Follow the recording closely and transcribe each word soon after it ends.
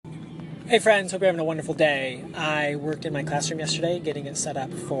Hey friends, hope you're having a wonderful day. I worked in my classroom yesterday getting it set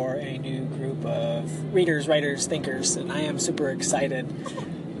up for a new group of readers, writers, thinkers, and I am super excited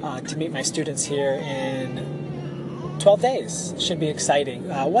to meet my students here in 12 days. Should be exciting.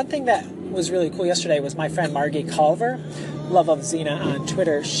 One thing that was really cool yesterday was my friend Margie Culver, Love of Xena on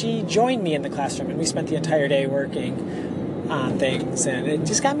Twitter. She joined me in the classroom and we spent the entire day working on things, and it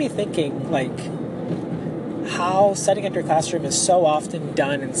just got me thinking, like, how setting up your classroom is so often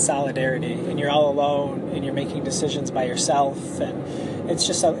done in solidarity, and you're all alone and you're making decisions by yourself, and it's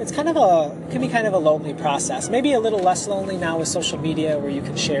just it can be kind of a lonely process. Maybe a little less lonely now with social media, where you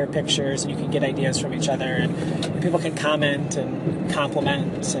can share pictures and you can get ideas from each other, and people can comment and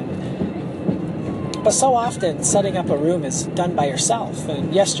compliment, but so often setting up a room is done by yourself.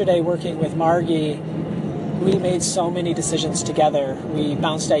 And yesterday, working with Margie, we made so many decisions together. We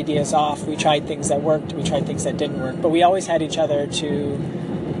bounced ideas off. We tried things that worked. We tried things that didn't work. But we always had each other to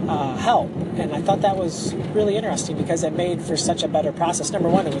help. And I thought that was really interesting because it made for such a better process. Number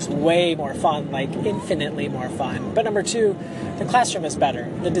one, it was way more fun, like infinitely more fun. But number two, the classroom is better.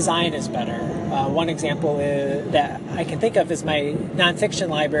 The design is better. One example that I can think of is my nonfiction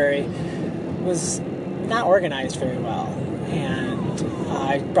library was not organized very well. And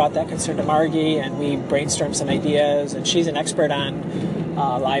I brought that concern to Margie, and we brainstormed some ideas, and she's an expert on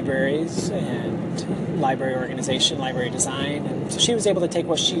libraries and library organization, library design, and so she was able to take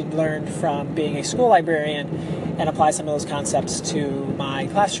what she'd learned from being a school librarian and apply some of those concepts to my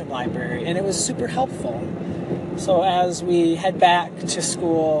classroom library, and it was super helpful. So as we head back to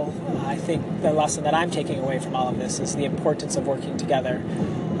school, I think the lesson that I'm taking away from all of this is the importance of working together,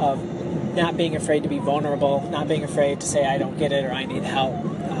 of not being afraid to be vulnerable, not being afraid to say I don't get it or I need help.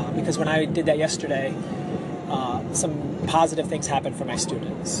 Because when I did that yesterday, some positive things happened for my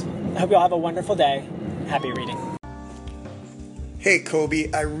students. I hope you all have a wonderful day. Happy reading. Hey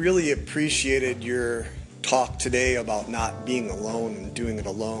Kobe, I really appreciated your talk today about not being alone and doing it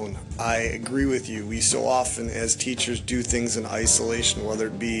alone. I agree with you. We so often as teachers do things in isolation, whether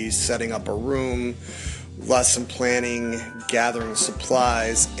it be setting up a room, lesson planning, gathering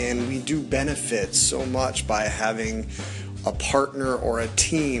supplies, and we do benefit so much by having a partner or a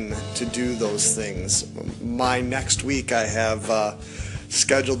team to do those things. Next week I have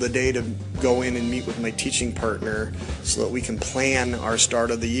scheduled a day to go in and meet with my teaching partner so that we can plan our start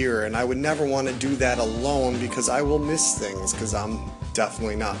of the year, and I would never want to do that alone because I will miss things because I'm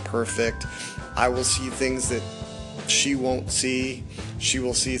definitely not perfect. I will see things that she won't see. She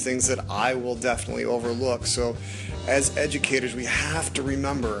will see things that I will definitely overlook. So as educators, we have to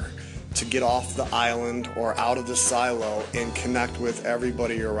remember to get off the island or out of the silo and connect with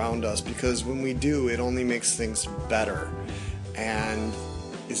everybody around us, because when we do, it only makes things better. And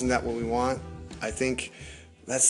isn't that what we want? I think